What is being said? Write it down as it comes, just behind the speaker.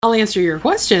I'll answer your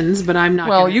questions, but I'm not.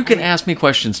 Well, you can ask me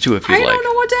questions too if you like. I don't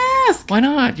know what to ask. Why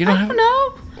not? You don't I don't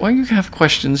know. Well, you have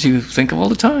questions you think of all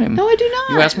the time. No, I do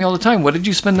not. You ask me all the time, what did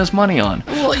you spend this money on?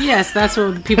 Well, yes, that's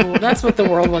what that's what the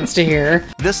world wants to hear.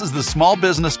 This is the small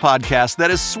business podcast that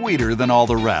is sweeter than all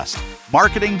the rest.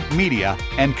 Marketing, media,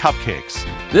 and cupcakes.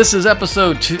 This is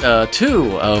episode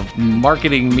 2 of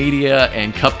Marketing, Media,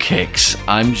 and Cupcakes.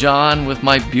 I'm John with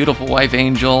my beautiful wife,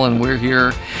 Angel, and we're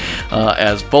here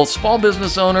as both small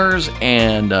business owners,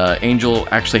 and Angel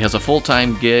actually has a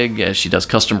full-time gig as she does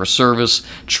customer service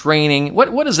training.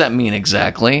 What does that mean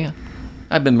exactly?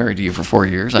 I've been married to you for 4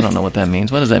 years. I don't know what that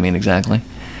means. What does that mean exactly?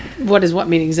 What does what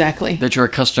mean exactly? That you're a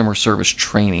customer service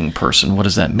training person. What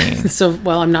does that mean?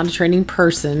 Well, I'm not a training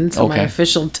person, so my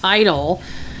official title,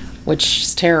 which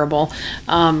is terrible,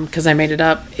 because I made it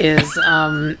up, is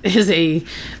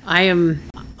I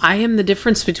am the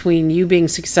difference between you being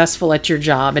successful at your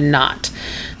job and not.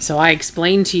 So I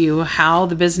explain to you how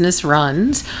the business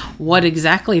runs, what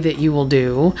exactly that you will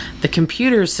do, the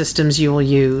computer systems you will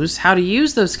use, how to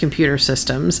use those computer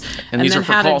systems. And these are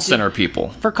for call center people.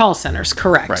 For call centers,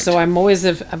 correct. Right. So I've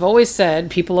always said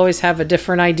people always have a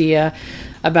different idea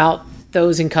about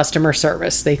those in customer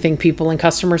service. They think people in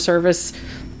customer service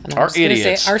are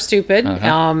idiots. Are stupid.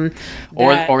 Uh-huh.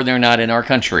 Or they're not in our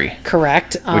country.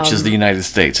 Correct. Which is the United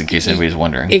States, in case anybody's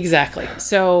wondering. Exactly.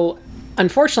 So,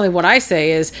 unfortunately, what I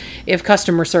say is, if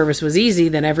customer service was easy,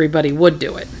 then everybody would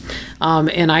do it.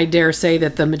 And I dare say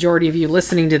that the majority of you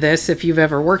listening to this, if you've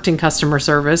ever worked in customer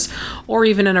service, or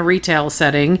even in a retail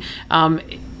setting,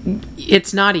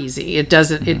 it's not easy. It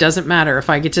doesn't matter if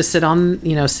I get to sit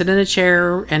in a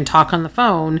chair and talk on the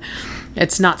phone.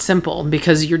 It's not simple,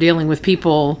 because you're dealing with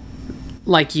people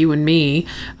like you and me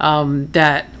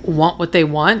that want what they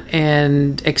want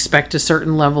and expect a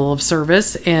certain level of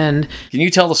service. And can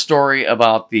you tell the story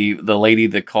about the lady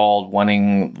that called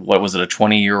wanting, what was it, a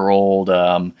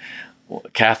 20-year-old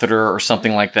catheter or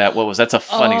something like that? That's a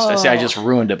funny story. See, I just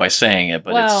ruined it by saying it,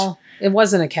 but it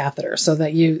wasn't a catheter, so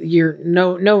that you're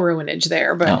no ruinage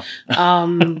there. But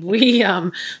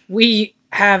we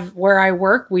have, where I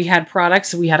work, we had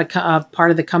products. We had a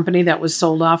part of the company that was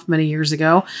sold off many years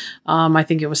ago. I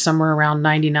think it was somewhere around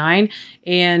 99.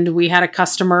 And we had a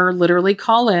customer literally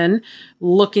call in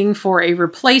looking for a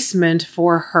replacement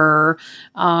for her.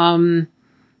 I'm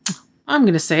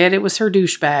going to say it. It was her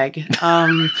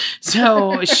douchebag.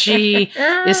 So she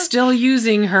is still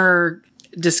using her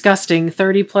disgusting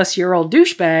 30-plus-year-old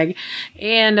douchebag,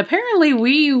 and apparently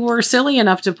we were silly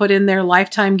enough to put in their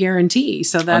lifetime guarantee,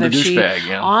 so that on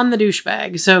the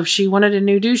douchebag. So if she wanted a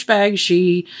new douchebag,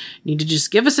 she needed to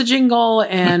just give us a jingle,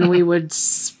 and we would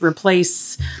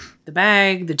replace the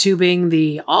bag, the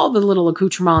tubing, all the little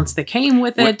accoutrements that came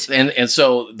with it. And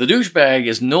so the douchebag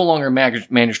is no longer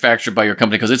manufactured by your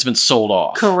company because it's been sold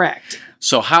off. Correct.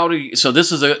 So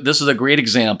this is a great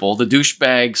example, the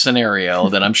douchebag scenario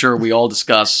that I'm sure we all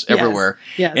discuss everywhere.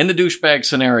 Yes. In the douchebag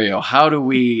scenario, how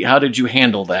did you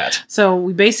handle that? So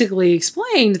we basically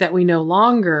explained that we no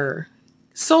longer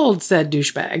sold said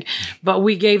douchebag, but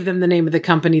we gave them the name of the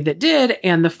company that did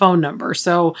and the phone number.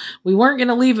 So we weren't going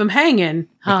to leave them hanging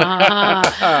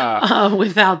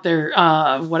without their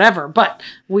whatever, but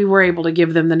we were able to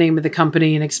give them the name of the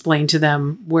company and explain to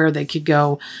them where they could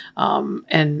go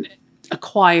and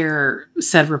acquire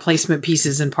said replacement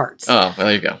pieces and parts. Oh,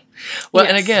 there you go. Well, yes.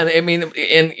 And again, I mean,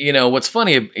 and what's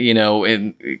funny,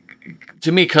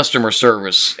 to me, customer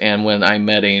service, and when I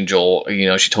met Angel,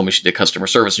 she told me she did customer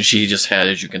service, and she just had,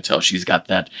 as you can tell, she's got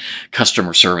that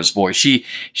customer service voice.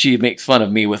 She makes fun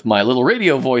of me with my little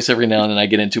radio voice every now and then I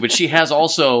get into, but she has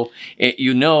also,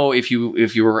 if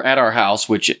you were at our house,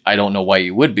 which I don't know why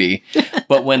you would be,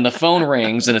 but when the phone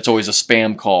rings, and it's always a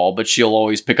spam call, but she'll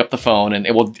always pick up the phone, and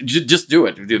it will just do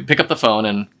it. Pick up the phone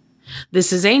and...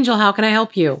 This is Angel. How can I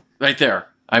help you? Right there.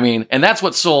 I mean, and that's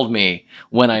what sold me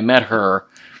when I met her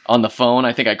on the phone.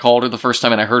 I think I called her the first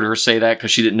time and I heard her say that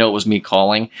because she didn't know it was me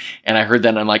calling. And I heard that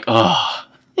and I'm like, oh.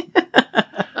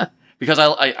 Because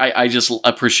I just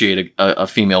appreciate a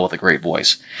female with a great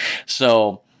voice.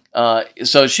 So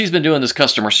she's been doing this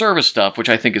customer service stuff, which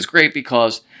I think is great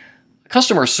because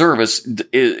customer service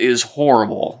is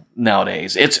horrible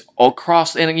nowadays. It's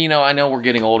across, and I know we're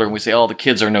getting older and we say, oh, the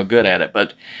kids are no good at it,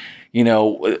 but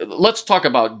let's talk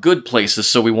about good places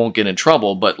so we won't get in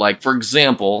trouble. But like, for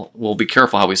example, we'll be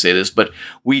careful how we say this, but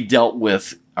we dealt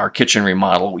with our kitchen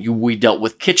remodel. We dealt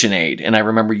with KitchenAid. And I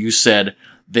remember you said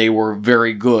they were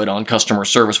very good on customer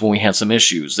service when we had some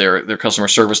issues. Their customer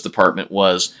service department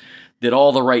did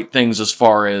all the right things as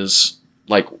far as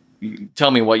like,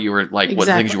 tell me what you were like, exactly. What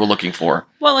things you were looking for.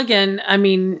 Well, again, I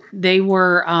mean, they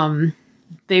were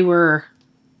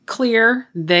clear.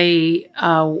 They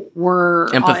were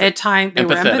at times they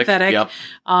were empathetic.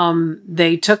 Yep.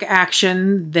 They took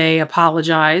action. They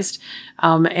apologized,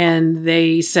 and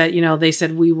they said,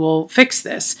 we will fix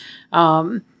this.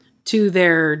 To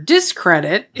their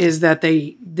discredit is that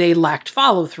they lacked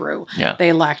follow through. Yeah.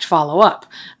 They lacked follow up.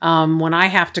 When I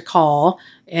have to call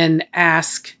and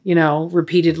ask,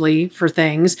 repeatedly for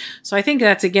things. So I think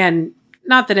that's, again,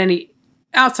 not that any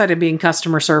outside of being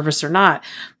customer service or not,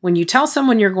 when you tell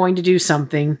someone you're going to do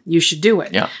something, you should do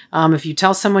it. Yeah. If you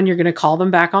tell someone you're going to call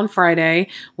them back on Friday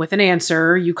with an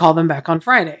answer, you call them back on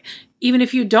Friday. Even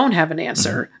if you don't have an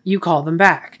answer, you call them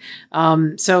back.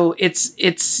 So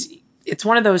it's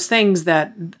one of those things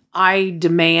that I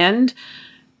demand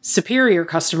superior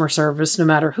customer service no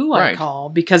matter who I call,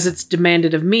 because it's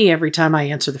demanded of me every time I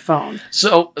answer the phone.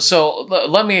 So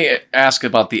let me ask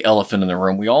about the elephant in the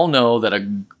room. We all know that a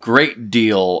great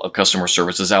deal of customer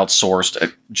service is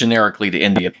outsourced generically to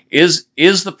India. Is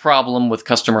the problem with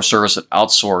customer service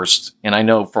outsourced? And I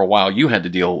know for a while you had to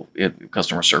deal with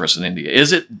customer service in India.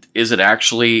 Is it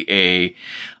actually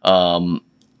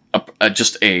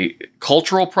just a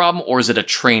cultural problem, or is it a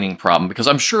training problem? Because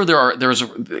I'm sure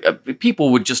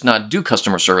people would just not do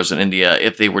customer service in India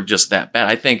if they were just that bad.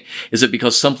 I think, is it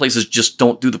because some places just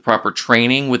don't do the proper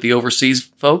training with the overseas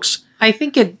folks? I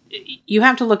think you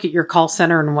have to look at your call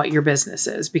center and what your business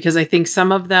is, because I think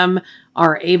some of them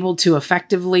are able to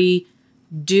effectively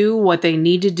do what they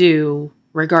need to do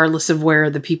regardless of where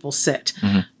the people sit.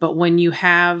 Mm-hmm. But when you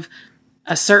have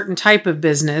a certain type of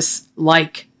business,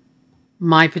 like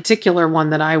my particular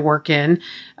one that I work in,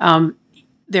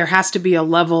 there has to be a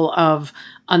level of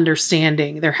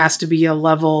understanding. There has to be a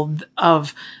level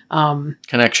of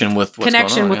connection with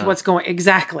what's going on.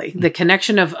 Exactly. Mm-hmm. The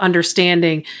connection of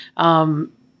understanding.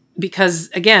 Because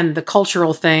again, the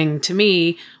cultural thing to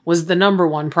me was the number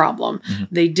one problem. Mm-hmm.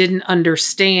 They didn't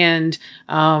understand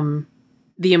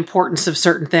the importance of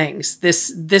certain things.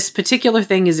 This particular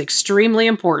thing is extremely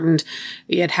important.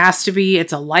 It has to be.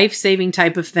 It's a life-saving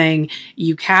type of thing.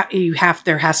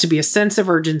 There has to be a sense of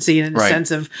urgency and a sense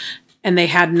of, and they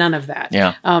had none of that.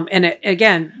 Yeah.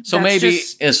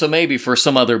 So maybe for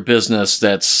some other business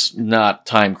that's not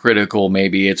time critical,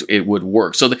 maybe it would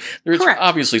work. So there's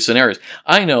obviously scenarios.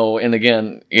 I know, and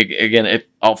again,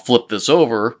 I'll flip this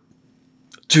over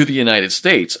to the United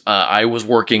States. I was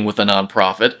working with a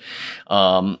nonprofit.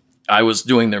 I was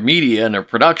doing their media and their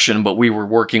production, but we were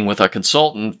working with a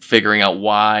consultant figuring out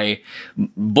why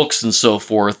books and so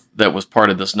forth that was part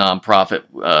of this nonprofit,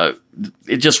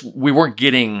 we weren't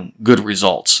getting good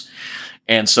results.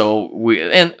 And so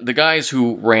the guys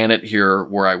who ran it here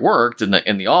where I worked in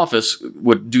the office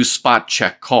would do spot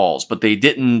check calls, but they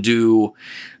didn't do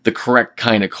the correct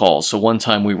kind of calls. So one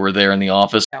time we were there in the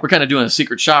office, we're kind of doing a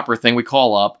secret shopper thing. We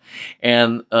call up,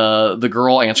 and the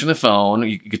girl answering the phone,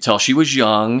 you could tell she was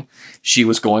young. She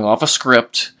was going off a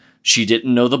script. She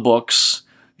didn't know the books.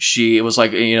 It was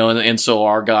like, and so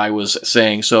our guy was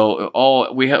saying,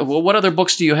 what other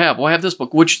books do you have? Well, I have this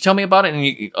book. Would you tell me about it?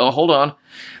 And hold on.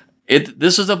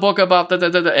 This is a book about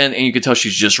and you could tell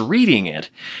she's just reading it,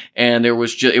 and it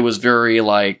was very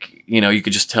like, you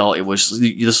could just tell this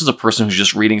is a person who's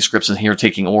just reading scripts and here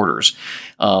taking orders.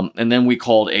 And then we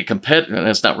called a competitor, and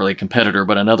it's not really a competitor,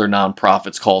 but another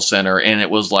nonprofit's call center, and it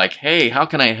was like, hey, how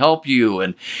can I help you?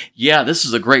 And yeah, this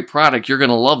is a great product. You're going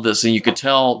to love this. And you could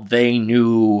tell they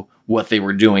knew what they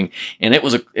were doing. And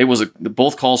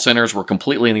both call centers were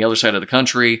completely on the other side of the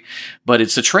country, but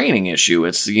it's a training issue.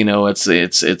 It's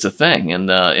a thing.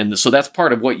 And so that's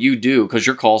part of what you do, because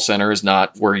your call center is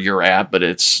not where you're at, but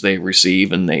they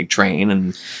receive and they train.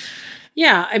 And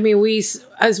yeah, I mean, we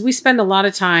spend a lot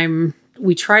of time,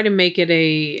 we try to make it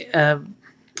a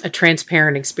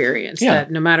transparent experience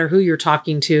that no matter who you're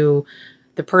talking to,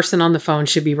 the person on the phone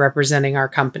should be representing our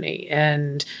company.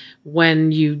 And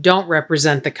when you don't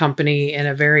represent the company in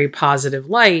a very positive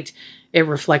light, it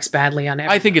reflects badly on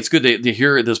everyone. I think it's good to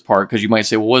hear this part, because you might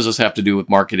say, well, what does this have to do with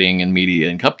marketing and media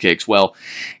and cupcakes? Well,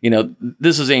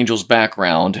 this is Angel's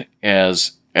background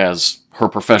as her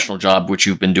professional job, which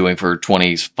you've been doing for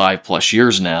 25 plus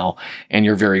years now, and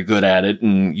you're very good at it,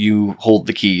 and you hold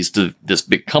the keys to this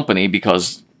big company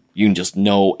because you just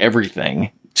know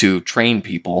everything to train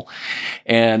people.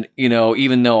 And,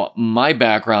 even though my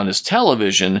background is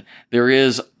television, there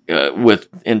is,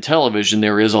 in television,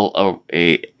 there is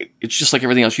it's just like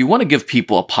everything else. You want to give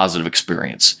people a positive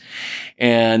experience.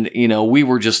 And, we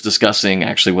were just discussing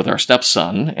actually with our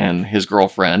stepson and his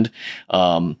girlfriend,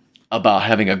 about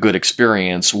having a good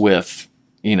experience with,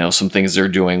 some things they're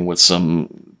doing with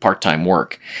some part-time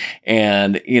work.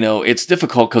 And, it's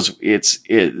difficult because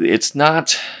it's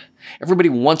not. everybody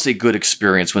wants a good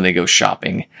experience when they go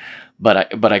shopping,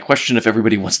 but I question if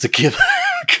everybody wants to give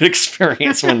a good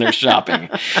experience when they're shopping,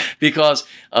 because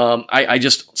I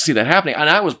just see that happening. And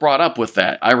I was brought up with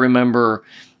that. I remember,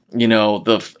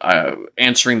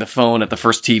 answering the phone at the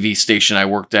first TV station I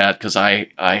worked at, because I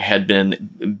had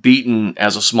been beaten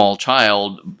as a small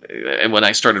child. When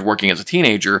I started working as a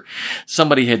teenager,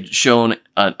 somebody had shown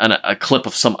a clip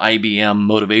of some IBM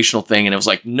motivational thing, and it was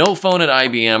like, no phone at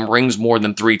IBM rings more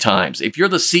than 3 times. If you're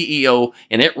the CEO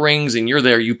and it rings and you're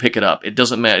there, you pick it up. It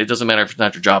doesn't matter. It doesn't matter if it's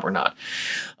not your job or not.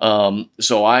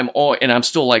 So I'm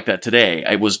still like that today.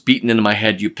 I was beaten into my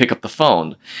head, you pick up the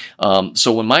phone.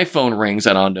 So when my phone rings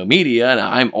at Ondo Media, and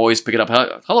I'm always picking up,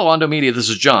 hello, Ondo Media, this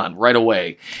is John, right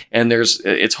away. And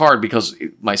it's hard because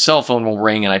my cell phone will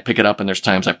ring and I pick it up, and there's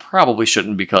times I probably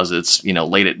shouldn't because it's,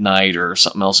 late at night or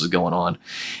something else is going on.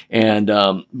 And,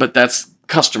 but that's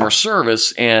customer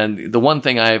service. And the one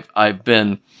thing I've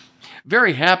been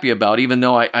very happy about, even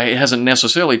though it hasn't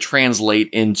necessarily translate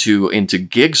into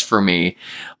gigs for me,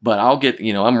 but I'll get,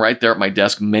 I'm right there at my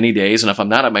desk many days. And if I'm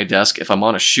not at my desk, if I'm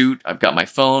on a shoot, I've got my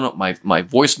phone, my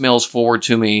voicemails forward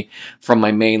to me from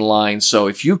my main line. So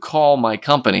if you call my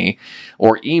company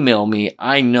or email me,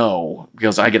 I know,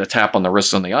 because I get a tap on the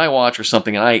wrist on the iWatch or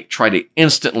something, and I try to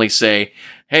instantly say,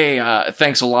 hey,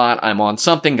 thanks a lot, I'm on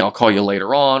something, I'll call you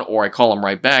later on, or I call them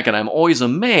right back. And I'm always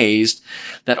amazed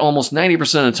that almost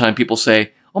 90% of the time people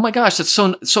say, oh my gosh, that's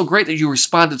so great that you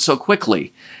responded so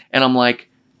quickly. And I'm like,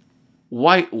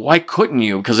 why couldn't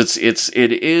you? Because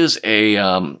it is a,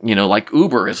 like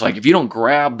Uber, it's like, if you don't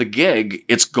grab the gig,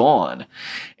 it's gone.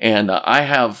 And I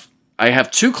have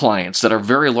 2 clients that are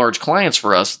very large clients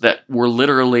for us that were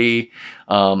literally,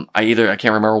 I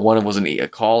can't remember, one was a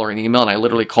call or an email, and I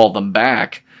literally called them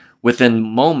back within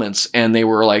moments, and they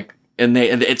were like, and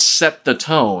it set the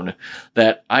tone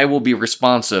that I will be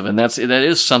responsive. And that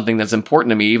is something that's important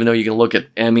to me, even though you can look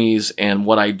at Emmys and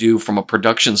what I do from a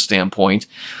production standpoint,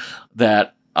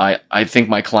 that I think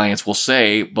my clients will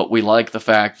say, but we like the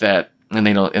fact that, and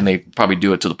they probably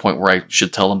do it to the point where I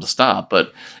should tell them to stop.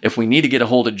 But if we need to get a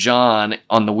hold of John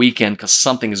on the weekend because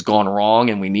something has gone wrong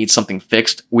and we need something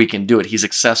fixed, we can do it. He's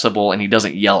accessible and he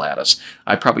doesn't yell at us.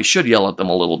 I probably should yell at them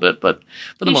a little bit, but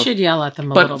you should yell at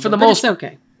them a little bit, but it's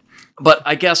okay. But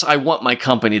I guess I want my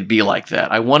company to be like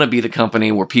that. I want to be the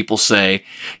company where people say,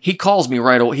 he calls me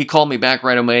right away. He called me back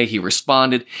right away. He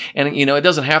responded. And, it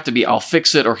doesn't have to be, I'll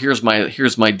fix it, or here's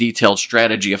my detailed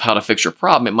strategy of how to fix your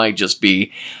problem. It might just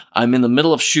be, I'm in the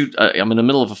middle of I'm in the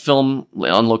middle of a film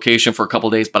on location for a couple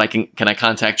of days, but can I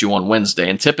contact you on Wednesday?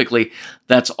 And typically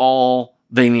that's all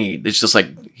they need. It's just like,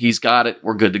 he's got it,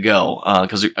 we're good to go.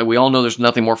 Because we all know there's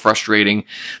nothing more frustrating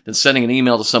than sending an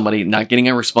email to somebody, not getting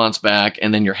a response back,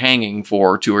 and then you're hanging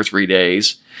for 2 or 3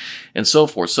 days, and so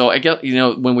forth. So I get,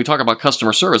 when we talk about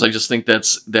customer service, I just think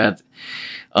that's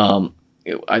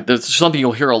something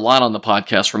you'll hear a lot on the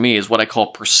podcast from me is what I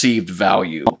call perceived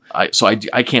value.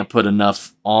 I can't put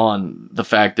enough on the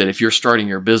fact that if you're starting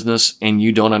your business and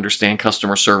you don't understand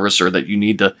customer service, or that you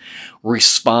need to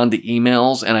respond to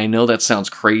emails, and I know that sounds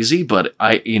crazy, but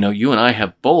you and I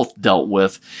have both dealt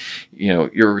with,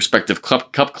 your respective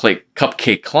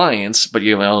cupcake clients, but I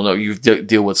don't know, you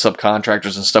deal with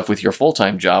subcontractors and stuff with your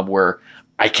full-time job where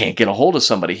I can't get a hold of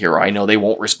somebody here. I know they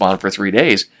won't respond for 3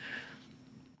 days.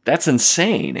 That's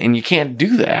insane, and you can't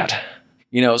do that.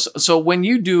 So when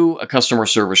you do a customer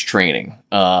service training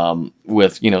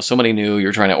with somebody new,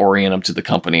 you're trying to orient them to the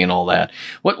company and all that.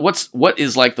 What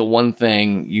is like the one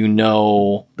thing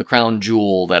the crown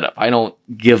jewel that if I don't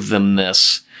give them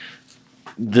this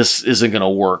isn't going to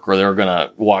work, or they're going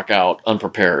to walk out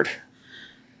unprepared?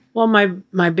 Well,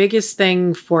 my biggest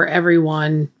thing for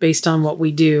everyone, based on what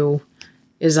we do,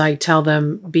 is I tell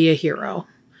them, be a hero.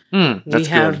 We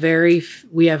have very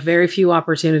few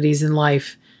opportunities in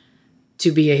life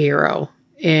to be a hero.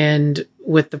 And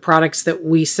with the products that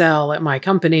we sell at my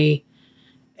company,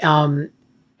 and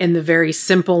the very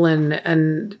simple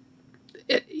and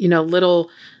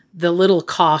little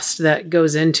cost that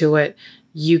goes into it,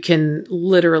 you can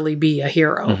literally be a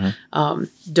hero.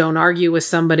 Mm-hmm. Don't argue with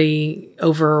somebody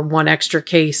over one extra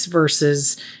case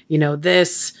versus,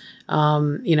 this.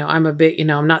 I'm a bit,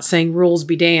 I'm not saying rules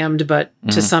be damned, but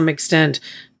to some extent,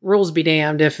 rules be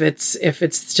damned if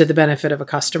it's to the benefit of a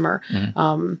customer.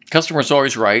 Mm-hmm. Customer's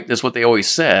always right. That's what they always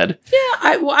said.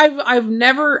 Yeah, I've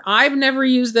never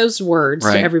used those words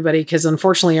to everybody, because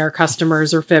unfortunately our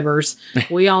customers are fibbers.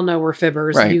 We all know we're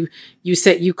fibbers. Right. You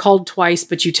said you called twice,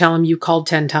 but you tell them you called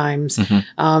 10 times.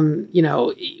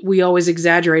 Mm-hmm. We always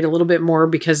exaggerate a little bit more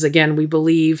because, again, we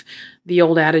believe the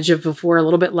old adage of before a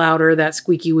little bit louder, that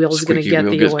squeaky wheel is going to get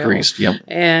the oil. Greased. Yep.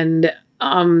 And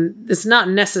it's not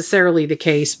necessarily the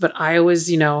case, but I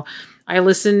always, I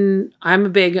listen.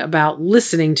 I'm big about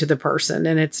listening to the person,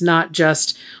 and it's not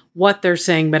just what they're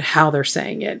saying, but how they're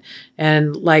saying it.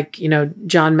 And like,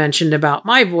 John mentioned about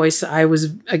my voice, I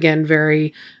was, again,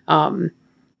 very,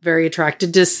 very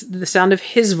attracted to the sound of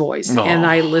his voice. Oh. And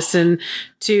I listen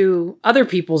to other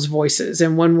people's voices.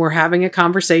 And when we're having a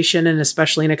conversation, and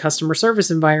especially in a customer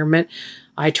service environment,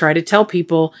 I try to tell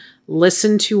people,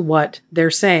 listen to what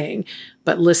they're saying,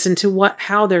 but listen to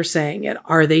how they're saying it.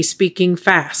 Are they speaking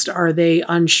fast? Are they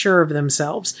unsure of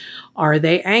themselves? Are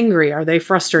they angry? Are they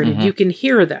frustrated? Mm-hmm. You can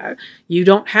hear that. You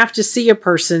don't have to see a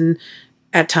person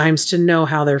at times to know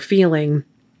how they're feeling.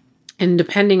 And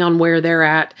depending on where they're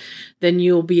at, then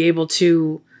you'll be able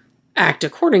to act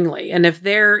accordingly. And if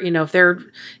they're,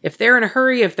 if they're in a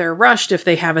hurry, if they're rushed, if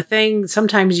they have a thing,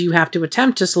 sometimes you have to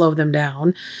attempt to slow them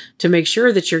down to make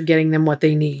sure that you're getting them what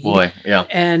they need. Boy, yeah.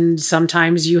 And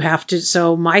sometimes you have to.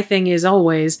 So my thing is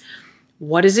always,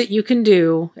 what is it you can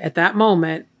do at that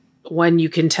moment when you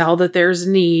can tell that there's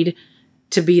a need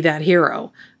to be that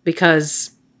hero?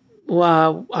 Because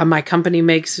my company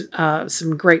makes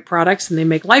some great products, and they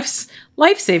make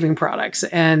life-saving products.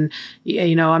 And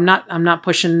I'm not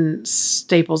pushing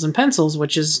staples and pencils,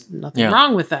 which is nothing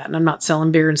wrong with that. And I'm not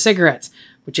selling beer and cigarettes,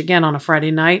 which again on a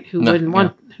Friday night, who wouldn't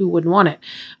want it?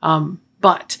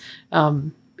 But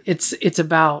it's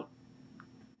about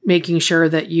making sure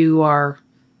that you are,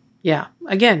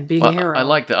 again, being a hero. I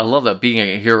like that. I love that, being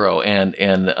a hero,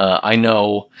 and I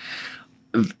know.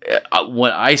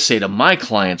 What I say to my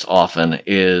clients often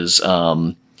is,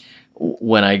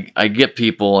 when I get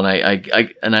people,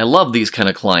 and I love these kind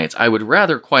of clients, I would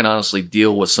rather, quite honestly,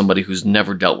 deal with somebody who's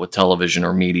never dealt with television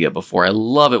or media before. I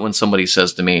love it when somebody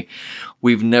says to me,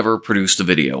 we've never produced a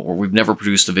video, or we've never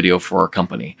produced a video for our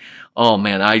company. Oh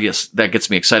man, that gets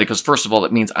me excited, because first of all,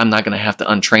 that means I'm not going to have to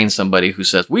untrain somebody who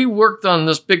says, we worked on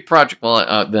this big project.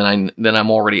 Well, then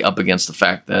I'm already up against the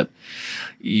fact that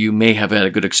you may have had a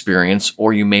good experience,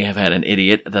 or you may have had an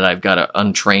idiot that I've got to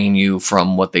untrain you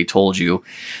from what they told you.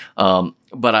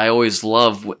 But I always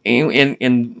love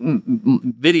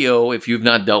in video, if you've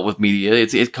not dealt with media,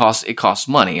 it costs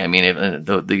money. I mean,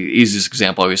 the easiest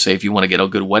example I always say, if you want to get a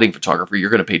good wedding photographer, you're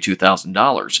going to pay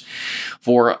 $2,000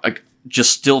 for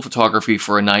just still photography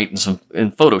for a night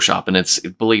in Photoshop,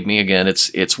 and believe me, again,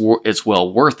 it's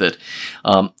well worth it.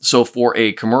 So for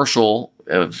a commercial,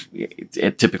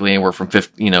 typically anywhere from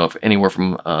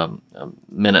a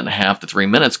minute and a half to 3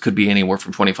 minutes, could be anywhere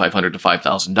from $2,500 to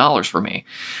 $5,000 for me.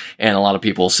 And a lot of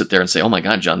people sit there and say, "Oh my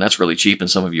God, John, that's really cheap." And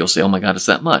some of you will say, "Oh my God, it's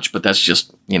that much." But that's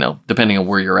just, depending on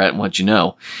where you're at and what you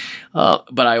know.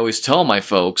 But I always tell my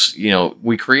folks,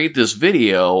 we create this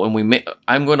video, and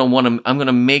I'm going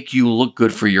to make you look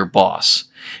good for your boss.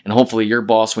 And hopefully your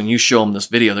boss, when you show them this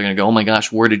video, they're going to go, "Oh my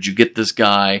gosh, where did you get this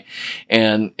guy?"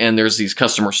 And there's these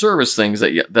customer service things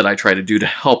that I try to do to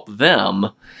help them,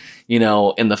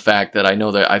 in the fact that I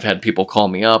know that I've had people call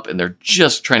me up and they're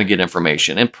just trying to get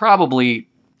information. And probably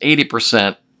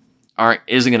 80%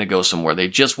 isn't going to go somewhere. They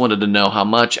just wanted to know how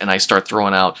much, and I start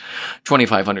throwing out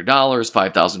 $2,500,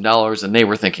 $5,000, and they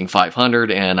were thinking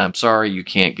 $500. And I'm sorry, you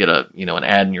can't get an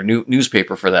ad in your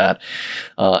newspaper for that.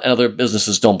 And other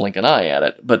businesses don't blink an eye at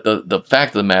it. But the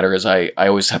fact of the matter is, I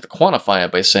always have to quantify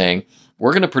it by saying,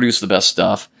 we're going to produce the best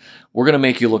stuff. We're going to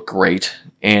make you look great,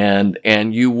 and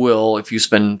you will, if you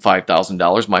spend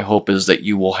 $5,000, my hope is that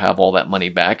you will have all that money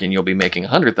back, and you'll be making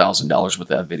 $100,000 with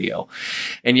that video.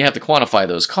 And you have to quantify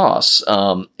those costs.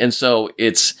 And so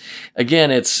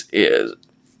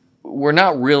we're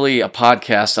not really a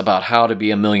podcast about how to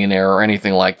be a millionaire or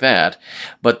anything like that,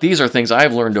 but these are things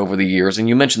I've learned over the years. And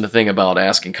you mentioned the thing about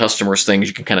asking customers things.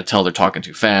 You can kind of tell they're talking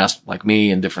too fast, like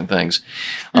me, and different things.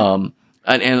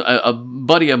 And a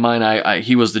buddy of mine,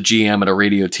 he was the GM at a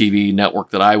radio TV network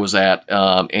that I was at,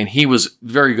 and he was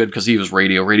very good because he was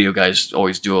radio. Radio guys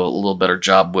always do a little better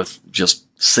job with just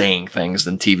saying things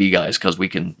than TV guys, because we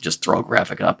can just throw a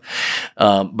graphic up.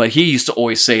 But he used to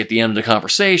always say at the end of the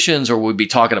conversations, or we'd be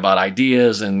talking about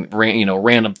ideas and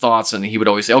random thoughts, and he would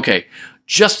always say, "Okay,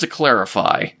 just to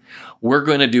clarify, we're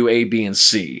going to do A, B, and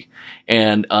C."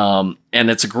 And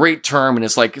it's a great term. And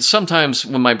it's like, sometimes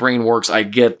when my brain works, I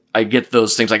get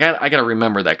those things. Like, I got to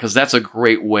remember that, because that's a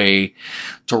great way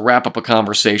to wrap up a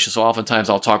conversation. So oftentimes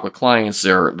I'll talk with clients,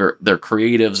 they're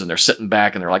creatives, and they're sitting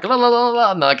back and they're like, la, la, la,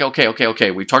 la. And they're like,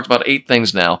 okay. We talked about 8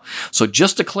 things now. So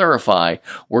just to clarify,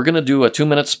 we're going to do a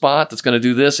 2-minute spot that's going to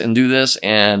do this and do this.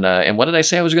 And what did I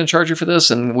say I was going to charge you for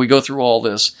this? And we go through all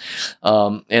this.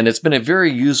 And it's been a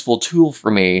very useful tool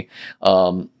for me,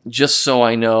 just so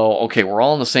I know, okay, we're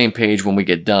all on the same page when we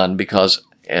get done, because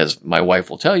as my wife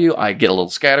will tell you, I get a little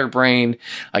scatterbrained.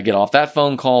 I get off that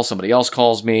phone call, somebody else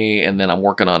calls me, and then I'm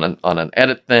working on an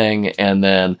edit thing, and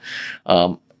then,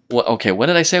 okay, what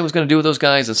did I say I was going to do with those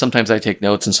guys? And sometimes I take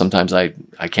notes, and sometimes I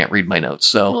can't read my notes.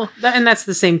 So, and that's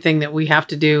the same thing that we have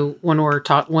to do when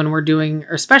we're doing,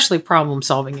 especially problem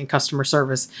solving in customer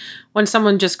service. When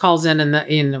someone just calls in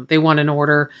and they want an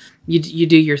order, you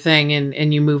do your thing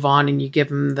and you move on and you give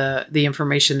them the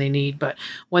information they need. But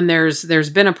when there's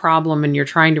been a problem and you're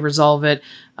trying to resolve it,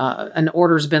 an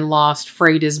order's been lost,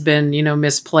 freight has been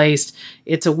misplaced.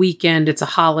 It's a weekend, it's a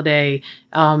holiday,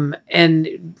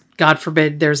 and God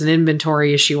forbid there's an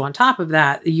inventory issue on top of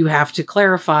that. You have to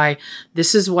clarify,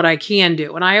 this is what I can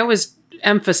do. And I always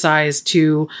emphasize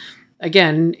to,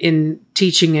 again, in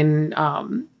teaching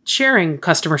and sharing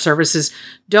customer services,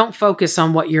 don't focus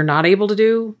on what you're not able to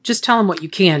do. Just tell them what you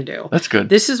can do. That's good.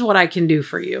 This is what I can do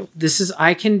for you.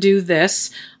 I can do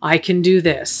this. I can do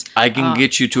this. I can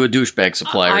get you to a douchebag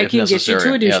supplier if necessary. I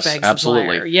can get you to a douchebag supplier.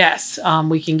 Absolutely. Yes.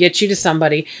 We can get you to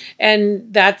somebody.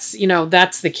 And that's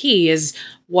the key is,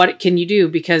 what can you do?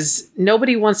 Because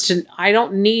nobody wants to, I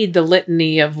don't need the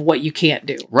litany of what you can't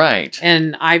do. Right.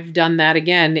 And I've done that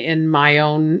again in my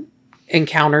own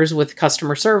encounters with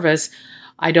customer service.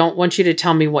 I don't want you to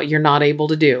tell me what you're not able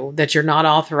to do, that you're not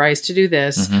authorized to do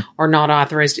this or not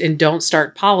authorized. And don't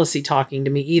start policy talking to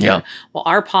me either. Yeah. Well,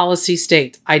 our policy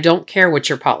states, I don't care what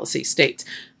your policy states.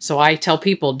 So I tell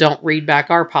people, don't read back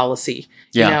our policy,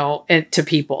 to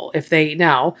people. If they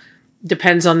now,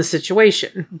 depends on the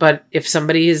situation. But if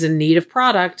somebody is in need of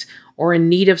product or in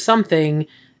need of something,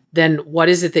 then what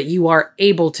is it that you are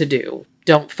able to do?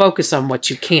 Don't focus on what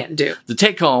you can't do. The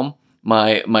take home,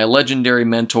 my legendary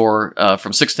mentor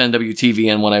from 610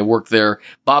 WTVN when I worked there,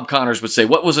 Bob Connors, would say,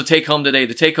 what was the take home today?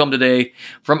 The take home today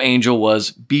from Angel was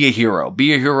be a hero.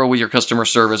 Be a hero with your customer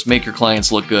service. Make your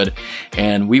clients look good.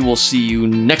 And we will see you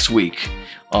next week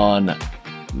on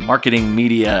Marketing,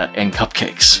 Media, and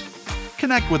Cupcakes.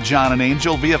 Connect with John and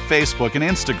Angel via Facebook and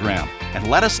Instagram and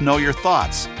let us know your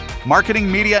thoughts.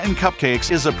 Marketing, Media, and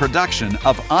Cupcakes is a production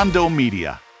of Ondo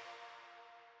Media.